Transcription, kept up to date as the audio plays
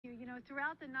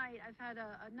throughout the night, I've had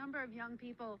a number of young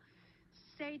people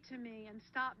say to me and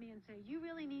stop me and say, you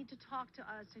really need to talk to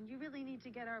us and you really need to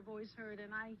get our voice heard.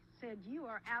 And I said, you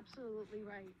are absolutely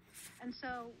right. And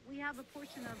so we have a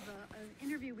portion of an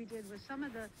interview we did with some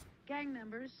of the gang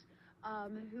members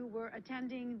who were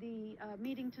attending the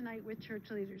meeting tonight with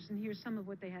church leaders. And here's some of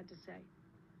what they had to say.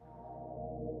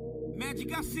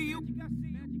 Magik, I see you.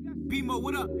 BMO,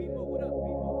 what up?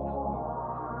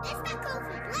 It's not cool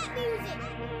for black music.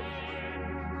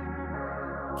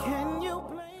 Can you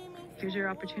blame me? Here's your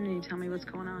opportunity. Tell me what's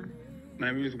going on.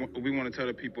 Man, we want to tell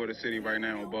the people of the city right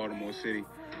now in Baltimore City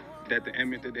that the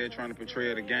image that they're trying to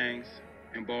portray of the gangs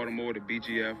in Baltimore, the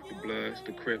BGF, the Bloods,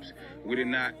 the Crips, we did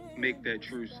not make that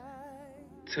truce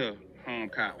to harm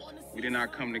cops. We did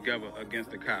not come together against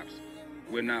the cops.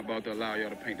 We're not about to allow y'all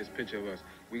to paint this picture of us.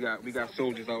 We got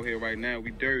soldiers out here right now.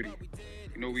 We dirty.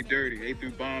 You know, we dirty. They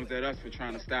threw bombs at us for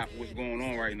trying to stop what's going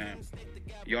on right now.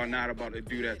 Y'all not about to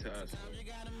do that to us.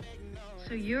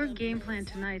 So your game plan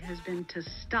tonight has been to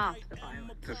stop the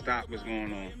violence. To stop what's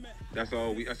going on. That's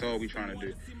all we trying to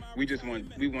do. We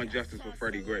want justice for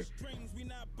Freddie Gray.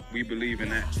 We believe in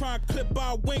that. Try to clip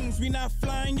our wings, we not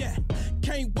flying yet.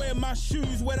 Can't wear my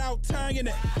shoes without tying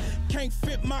it. Can't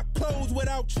fit my clothes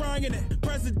without trying it.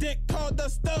 President called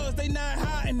us thugs, they not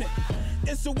hiding it.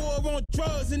 It's a war on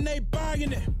drugs and they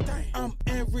buying it. I'm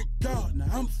Eric Gardner,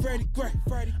 I'm Freddie Gray.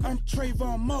 I'm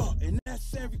Trayvon Martin, and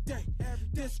that's every day.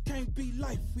 This can't be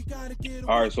life, we gotta get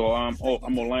away. All right, so I'm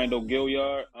Orlando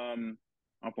Gilyard. I'm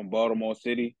from Baltimore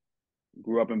City.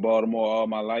 Grew up in Baltimore all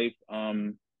my life.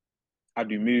 I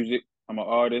do music. I'm an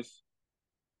artist.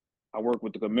 I work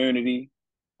with the community.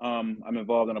 I'm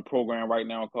involved in a program right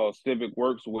now called Civic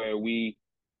Works, where we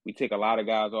take a lot of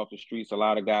guys off the streets, a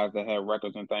lot of guys that have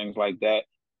records and things like that,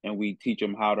 and we teach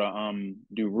them how to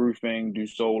do roofing, do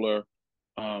solar,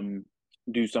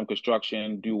 do some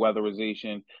construction, do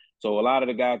weatherization. So a lot of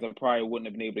the guys that probably wouldn't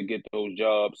have been able to get those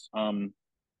jobs in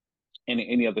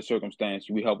any other circumstance,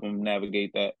 we help them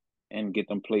navigate that and get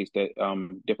them placed at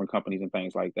different companies and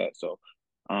things like that. So,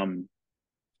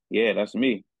 yeah, that's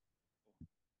me.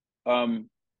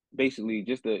 Basically,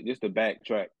 just to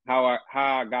backtrack, how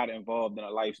I got involved in a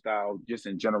lifestyle just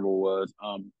in general was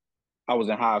I was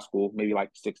in high school, maybe like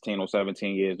 16 or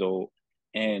 17 years old,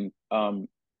 and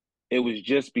it was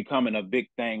just becoming a big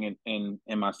thing in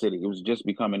my city. It was just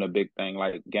becoming a big thing.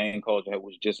 Like gang culture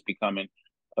was just becoming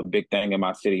a big thing in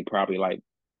my city, probably like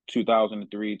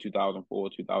 2003, 2004,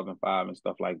 2005, and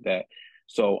stuff like that.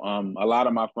 So a lot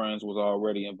of my friends was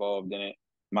already involved in it.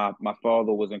 My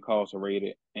father was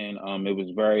incarcerated, and it was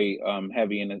very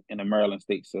heavy in the Maryland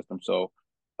state system. So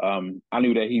I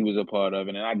knew that he was a part of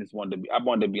it, and I wanted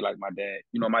to be like my dad.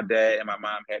 You know, my dad and my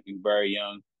mom had me very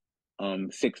young,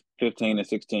 15 and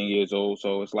 16 years old.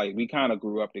 So it's like we kind of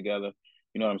grew up together.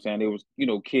 You know what I'm saying? There was,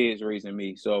 kids raising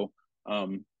me. So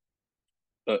and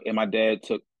my dad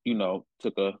took a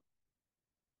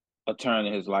turn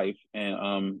in his life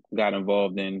and got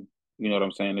involved in,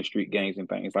 the street gangs and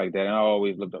things like that. And I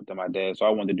always looked up to my dad, so I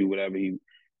wanted to do whatever he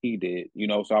did,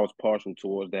 so I was partial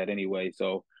towards that anyway.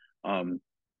 So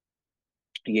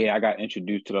yeah, I got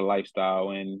introduced to the lifestyle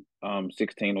in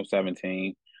 16 or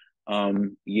 17.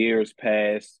 Years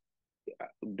passed,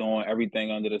 doing everything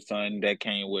under the sun that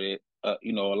came with it, a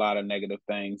lot of negative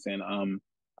things. And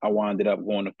I wound up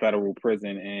going to federal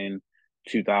prison in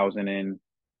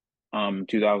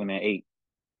 2008.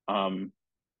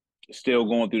 Still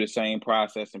going through the same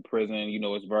process in prison.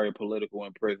 It's very political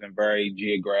in prison, very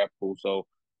geographical. So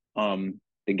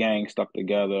the gang stuck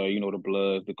together, the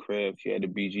Bloods, the Crips, you had the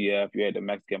BGF, you had the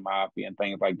Mexican Mafia and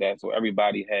things like that. So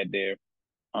everybody had their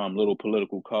little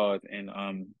political cards in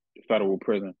federal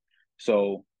prison.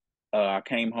 So I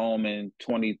came home in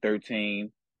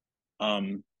 2013.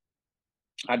 I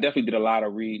definitely did a lot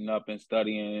of reading up and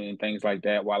studying and things like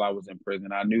that while I was in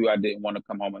prison. I knew I didn't want to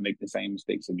come home and make the same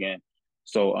mistakes again.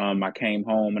 So I came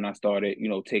home and I started,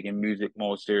 taking music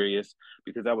more serious,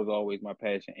 because that was always my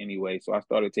passion anyway. So I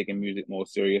started taking music more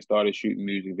serious, started shooting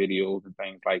music videos and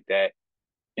things like that.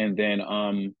 And then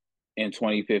in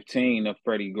 2015, a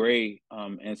Freddie Gray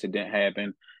incident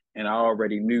happened. And I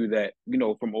already knew that,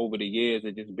 from over the years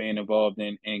of just being involved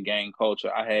in gang culture,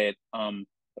 I had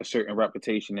a certain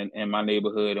reputation in my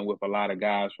neighborhood and with a lot of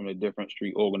guys from the different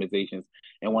street organizations.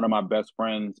 And one of my best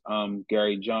friends,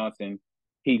 Gary Johnson,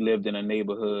 he lived in a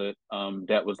neighborhood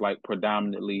that was like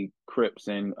predominantly Crips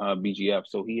and BGF.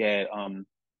 So he had a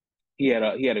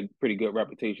pretty good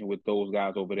reputation with those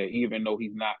guys over there, even though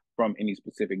he's not from any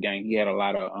specific gang. He had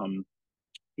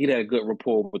a good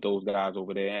rapport with those guys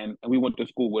over there, and we went to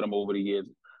school with them over the years.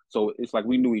 So it's like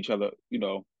we knew each other,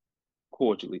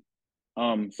 cordially.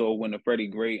 So when the Freddie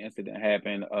Gray incident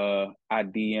happened, I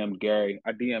DM'd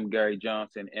Gary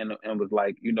Johnson and was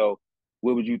like,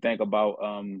 what would you think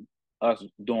about us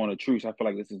doing a truce? I feel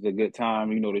like this is a good time,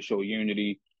 to show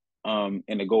unity, and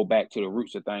to go back to the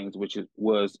roots of things, which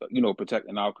was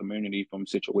protecting our community from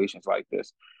situations like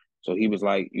this. So he was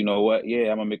like, you know what?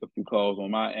 Yeah, I'm gonna make a few calls on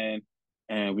my end,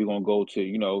 and we're gonna go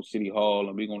to City Hall,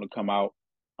 and we're gonna come out,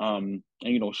 and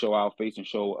show our face and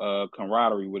show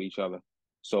camaraderie with each other.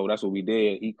 So that's what we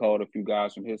did. He called a few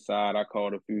guys from his side. I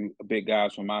called a few big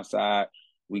guys from my side.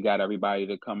 We got everybody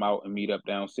to come out and meet up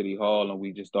down City Hall, and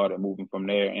we just started moving from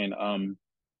there. And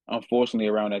unfortunately,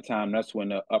 around that time, that's when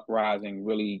the uprising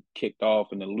really kicked off,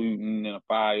 and the looting and the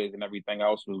fires and everything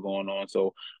else was going on.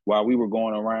 So while we were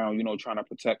going around, trying to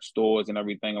protect stores and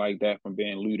everything like that from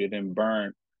being looted and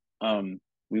burned,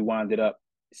 we winded up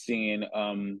seeing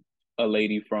a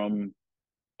lady from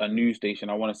a news station.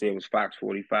 I want to say it was Fox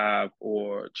 45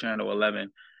 or Channel 11.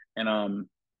 And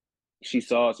she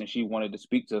saw us and she wanted to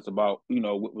speak to us about,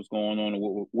 what was going on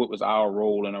and what was our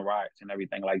role in the riots and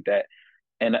everything like that.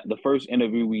 And the first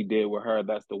interview we did with her,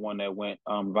 that's the one that went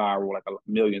viral. Like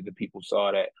millions of people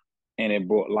saw that, and it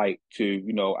brought light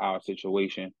to, our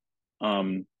situation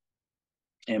in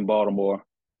Baltimore.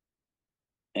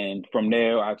 And from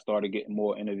there, I started getting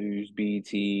more interviews,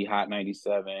 BET, Hot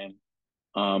 97,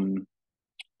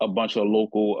 a bunch of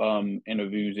local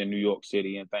interviews in New York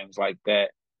City and things like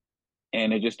that.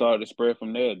 And it just started to spread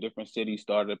from there. Different cities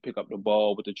started to pick up the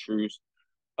ball with the truce.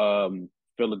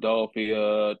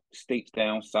 Philadelphia, states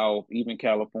down south, even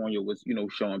California was,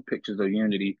 showing pictures of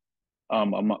unity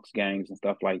amongst gangs and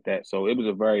stuff like that. So it was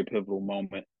a very pivotal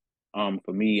moment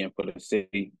for me and for the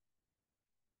city.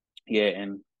 Yeah,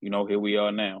 and here we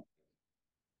are now.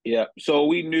 Yeah, so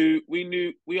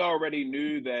we already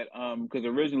knew that because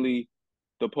originally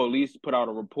the police put out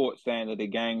a report saying that the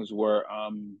gangs were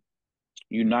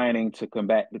uniting to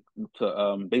combat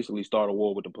to basically start a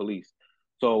war with the police.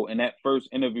 So in that first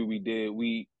interview we did,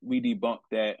 we debunked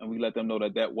that and we let them know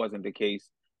that that wasn't the case.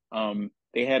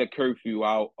 They had a curfew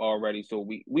out already, so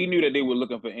we knew that they were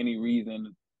looking for any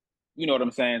reason, you know what I'm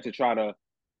saying, to try to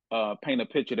paint a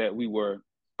picture that we were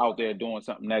out there doing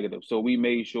something negative. So we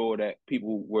made sure that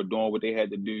people were doing what they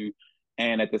had to do,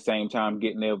 and at the same time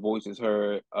getting their voices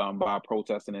heard by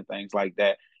protesting and things like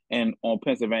that. And on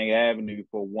Pennsylvania Avenue,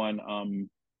 for one,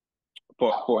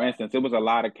 for instance, it was a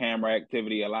lot of camera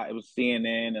activity. It was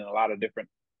CNN and a lot of different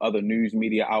other news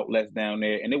media outlets down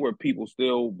there, and there were people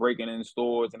still breaking in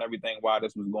stores and everything while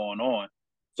this was going on.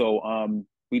 So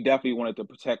we definitely wanted to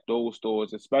protect those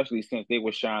stores, especially since they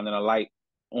were shining a light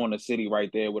on the city right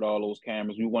there with all those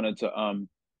cameras. We wanted to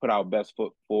put our best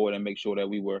foot forward and make sure that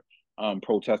we were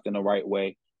protesting the right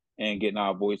way and getting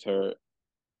our voice heard.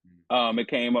 It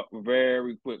came up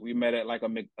very quick. We met at like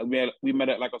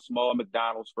a small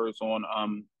McDonald's first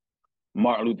on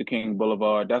Martin Luther King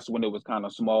Boulevard. That's when it was kind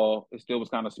of small. It still was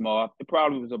kind of small. It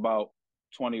probably was about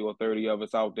 20 or 30 of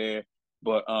us out there.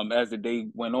 But as the day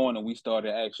went on and we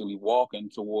started actually walking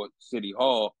towards City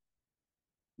Hall,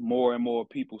 more and more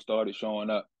people started showing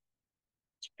up.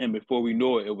 And before we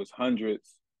knew it, it was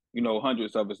hundreds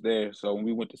of us there. So when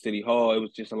we went to City Hall, it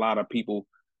was just a lot of people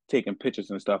taking pictures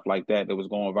and stuff like that was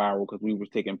going viral because we were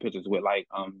taking pictures with like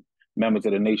members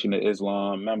of the Nation of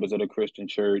Islam, members of the Christian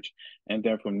Church, and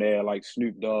then from there like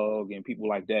Snoop Dogg and people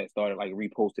like that started like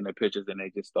reposting their pictures, and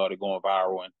they just started going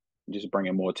viral and just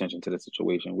bringing more attention to the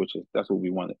situation, that's what we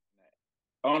wanted.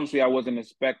 Honestly, I wasn't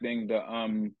expecting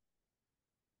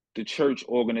the church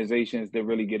organizations that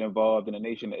really get involved in the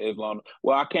Nation of Islam.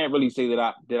 Well, I can't really say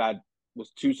that I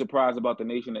was too surprised about the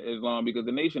Nation of Islam, because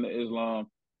the Nation of Islam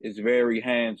is very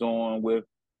hands-on with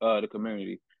the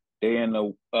community. They're in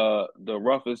the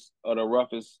roughest of the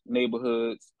roughest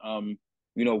neighborhoods,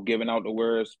 giving out the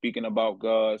word, speaking about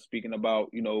God, speaking about,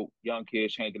 young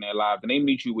kids changing their lives. And they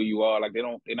meet you where you are. Like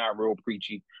they're not real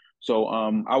preachy. So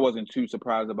I wasn't too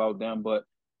surprised about them. But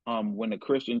when the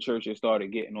Christian churches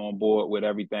started getting on board with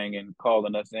everything and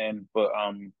calling us in for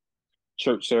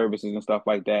church services and stuff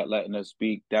like that, letting us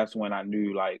speak, that's when I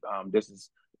knew like this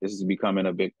is becoming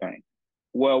a big thing.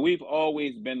 Well, we've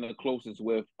always been the closest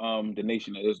with the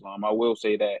Nation of Islam. I will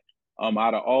say that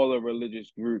out of all the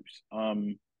religious groups,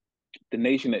 the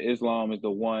Nation of Islam is the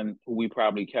one who we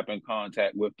probably kept in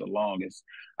contact with the longest.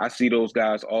 I see those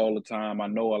guys all the time. I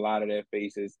know a lot of their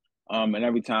faces. And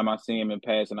every time I see them in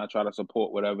passing, I try to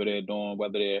support whatever they're doing,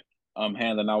 whether they're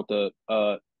handing out the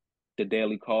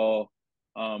Daily Call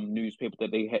newspaper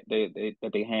that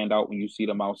they hand out when you see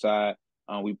them outside.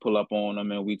 We pull up on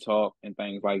them and we talk and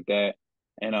things like that.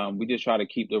 And we just try to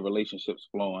keep the relationships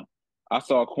flowing. I just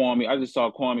saw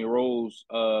Kwame Rose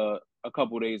a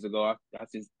couple of days ago. I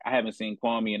haven't seen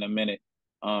Kwame in a minute,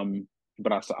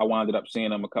 but I wound up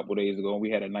seeing him a couple of days ago, and we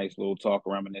had a nice little talk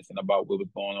reminiscing about what was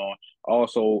going on.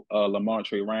 Also,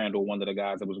 Lamontre Randall, one of the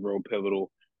guys that was real pivotal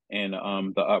in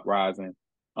the uprising,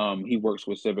 he works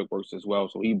with Civic Works as well,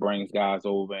 so he brings guys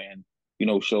over and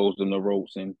shows them the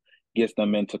ropes and gets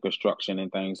them into construction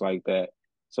and things like that.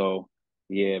 So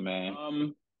yeah,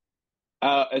 man.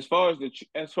 As far as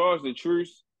the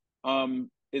truce,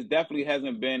 it definitely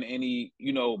hasn't been any,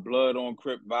 blood on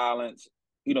Crip violence.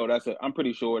 I'm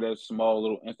pretty sure there's small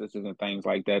little instances and things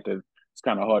like that it's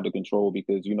kind of hard to control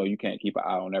because, you can't keep an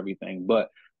eye on everything. But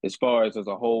as far as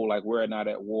a whole, like we're not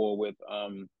at war with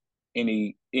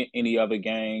any other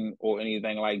gang or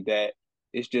anything like that.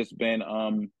 It's just been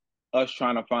us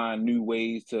trying to find new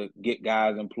ways to get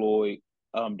guys employed.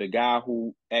 The guy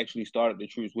who actually started the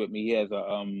truce with me, he has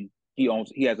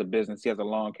a business. He has a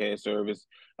lawn care service.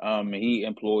 And he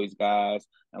employs guys.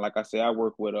 And like I say, I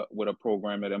work with a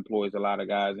program that employs a lot of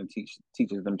guys and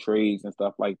teaches them trades and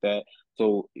stuff like that.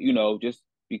 So, just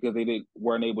because they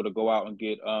weren't able to go out and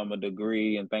get a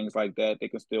degree and things like that, they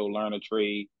can still learn a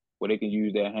trade where they can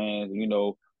use their hands,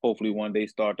 hopefully one day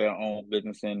start their own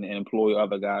business and employ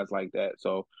other guys like that.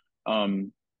 So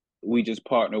we just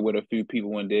partnered with a few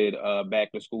people and did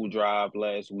back to school drive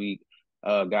last week.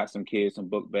 Got some kids some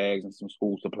book bags and some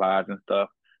school supplies and stuff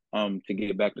to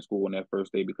get back to school on that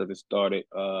first day because it started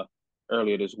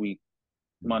earlier this week,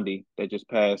 Monday, that just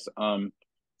passed.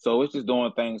 So it's just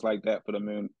doing things like that for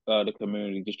the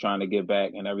community, just trying to give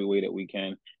back in every way that we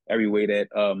can, every way that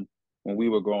when we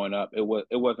were growing up, it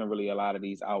wasn't really a lot of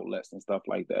these outlets and stuff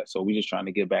like that. So we just trying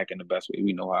to give back in the best way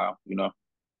we know how,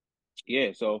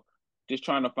 Yeah, so just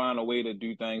trying to find a way to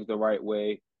do things the right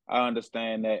way. I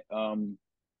understand that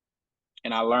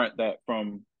and I learned that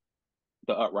from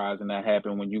the uprising that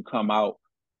happened when you come out,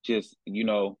 just,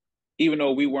 even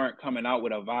though we weren't coming out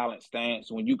with a violent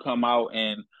stance, when you come out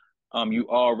and you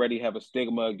already have a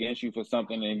stigma against you for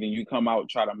something and then you come out and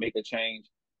try to make a change,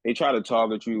 they try to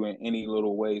target you in any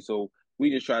little way. So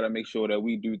we just try to make sure that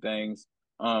we do things.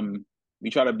 We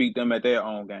try to beat them at their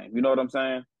own game. You know what I'm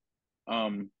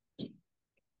saying?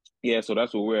 Yeah, so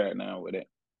that's where we're at now with it.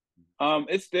 I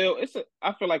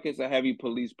feel like it's a heavy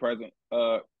police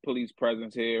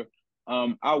presence here.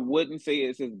 I wouldn't say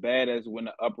it's as bad as when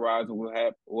the uprising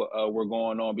were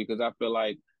going on because I feel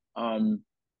like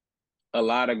a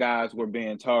lot of guys were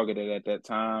being targeted at that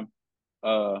time,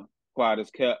 quiet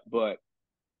as kept, but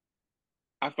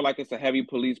I feel like it's a heavy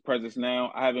police presence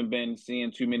now. I haven't been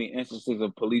seeing too many instances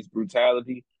of police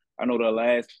brutality. I know the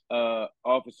last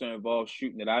officer involved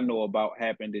shooting that I know about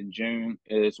happened in June.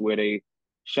 Is where they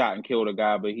shot and killed a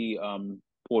guy, but he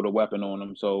pulled a weapon on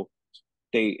him. So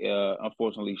they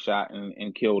unfortunately shot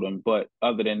and killed him. But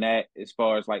other than that, as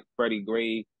far as like Freddie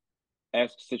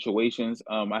Gray-esque situations,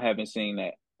 I haven't seen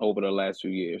that over the last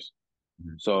few years.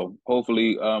 Mm-hmm. So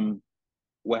hopefully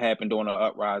what happened during the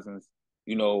uprisings,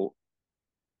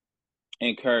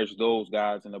 encourage those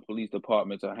guys in the police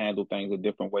department to handle things a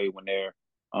different way when they're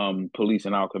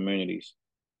policing our communities.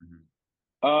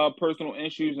 Mm-hmm. Personal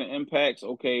issues and impacts.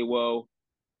 Okay, well,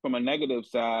 from a negative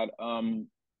side,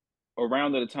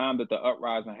 around the time that the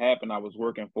uprising happened, I was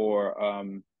working for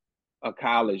a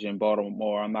college in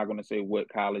Baltimore. I'm not going to say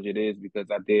what college it is because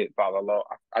I did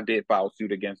file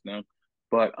suit against them.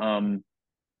 But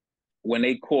when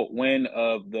they caught wind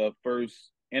of the first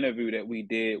interview that we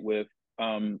did with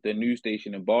the news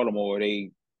station in Baltimore,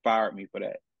 they fired me for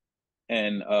that.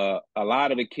 And a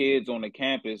lot of the kids on the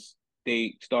campus,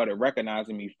 they started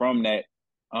recognizing me from that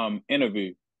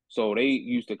interview. So they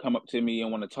used to come up to me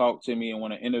and want to talk to me and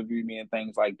want to interview me and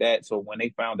things like that. So when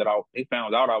they found out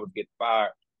I was getting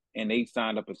fired and they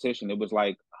signed a petition, it was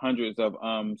like hundreds of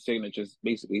signatures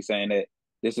basically saying that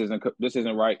this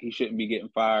isn't right. He shouldn't be getting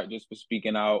fired just for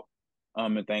speaking out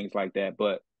and things like that.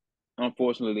 But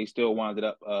unfortunately, they still wound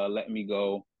up letting me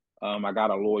go. I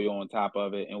got a lawyer on top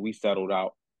of it and we settled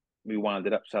out. We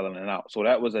wound up selling it out. So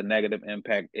that was a negative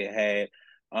impact it had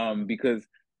because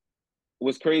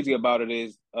what's crazy about it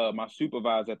is my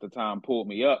supervisor at the time pulled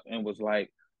me up and was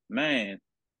like, man,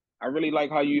 I really like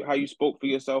how you spoke for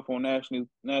yourself on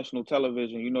national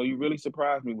television. You really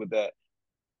surprised me with that.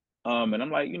 And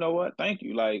I'm like, you know what? Thank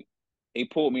you. Like, they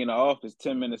pulled me in the office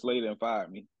 10 minutes later and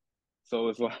fired me. So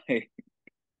it's like,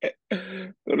 so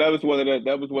that was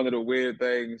one of the weird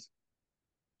things,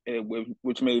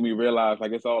 which made me realize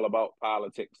like it's all about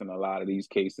politics in a lot of these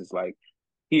cases. Like,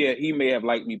 he may have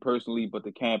liked me personally, but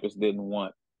the campus didn't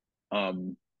want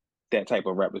that type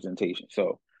of representation.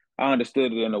 So I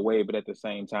understood it in a way, but at the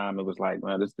same time, it was like,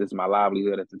 man, this is my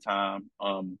livelihood at the time.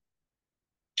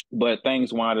 But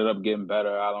things winded up getting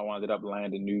better. I wound up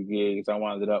landing new gigs. I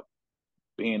wound up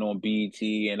being on BET,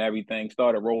 and everything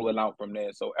started rolling out from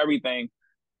there. So everything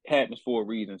happens for a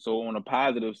reason. So on the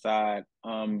positive side,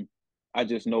 I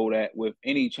just know that with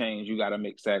any change, you got to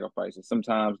make sacrifices.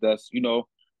 Sometimes that's,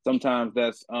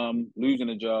 losing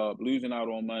a job, losing out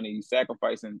on money,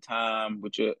 sacrificing time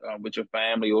with your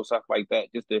family or stuff like that,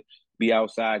 just to be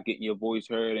outside, getting your voice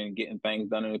heard and getting things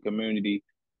done in the community.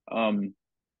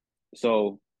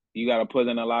 So you got to put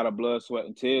in a lot of blood, sweat,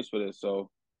 and tears for this. So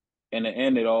in the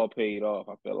end, it all paid off.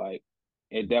 I feel like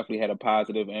it definitely had a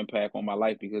positive impact on my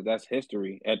life because that's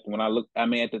history. At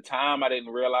the time, I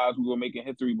didn't realize we were making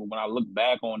history, but when I look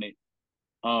back on it,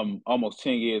 almost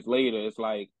 10 years later, it's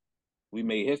like we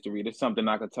made history. There's something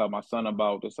I could tell my son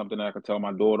about. There's something I could tell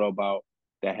my daughter about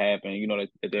that happened,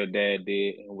 that their dad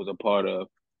did and was a part of.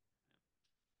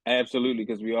 Absolutely,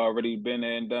 because we already been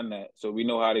there and done that. So we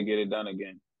know how to get it done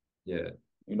again. Yeah.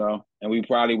 And we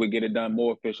probably would get it done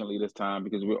more efficiently this time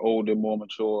because we're older, more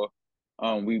mature.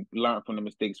 We learned from the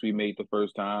mistakes we made the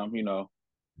first time,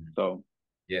 So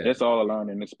yeah, it's all a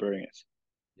learning experience.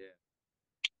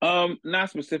 Yeah. Not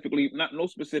specifically, no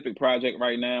specific project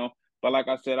right now, but like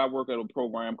I said, I work at a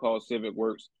program called Civic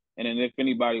Works, and then if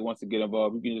anybody wants to get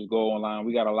involved, you can just go online.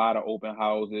 We got a lot of open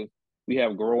houses. We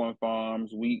have growing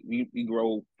farms. We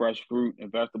grow fresh fruit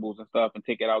and vegetables and stuff and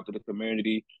take it out to the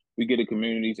community. We get the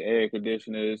communities air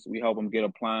conditioners. We help them get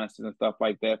appliances and stuff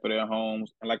like that for their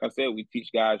homes. And like I said, we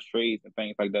teach guys trades and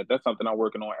things like that. That's something I'm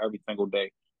working on every single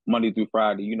day, Monday through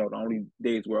Friday. The only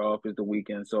days we're off is the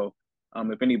weekend. So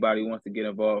if anybody wants to get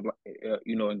involved,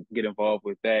 and get involved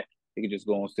with that, they can just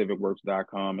go on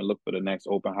civicworks.com and look for the next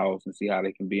open house and see how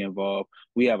they can be involved.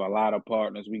 We have a lot of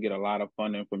partners. We get a lot of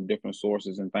funding from different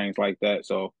sources and things like that.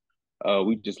 So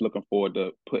we just looking forward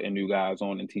to putting new guys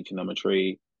on and teaching them a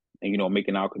trade and,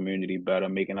 making our community better,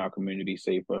 making our community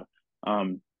safer.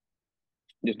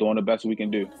 Just doing the best we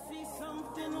can do. They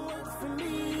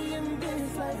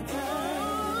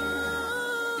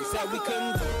said we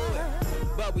couldn't do it,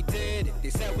 but we did it. They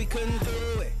said we couldn't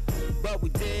do it, but we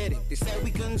did it. They said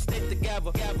we couldn't stick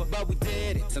together, but we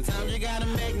did it. Sometimes you gotta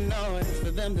make noise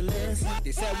for them to listen.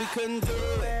 They said we couldn't do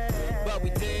it, but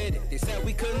we did it. They said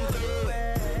we couldn't do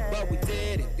it, but we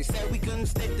did it. They said we couldn't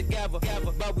stick together,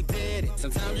 but we did it.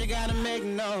 Sometimes you gotta make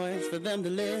noise for them to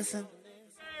listen.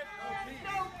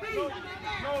 No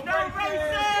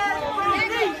racism,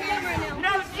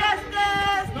 no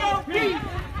justice, no peace,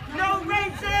 no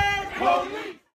racism,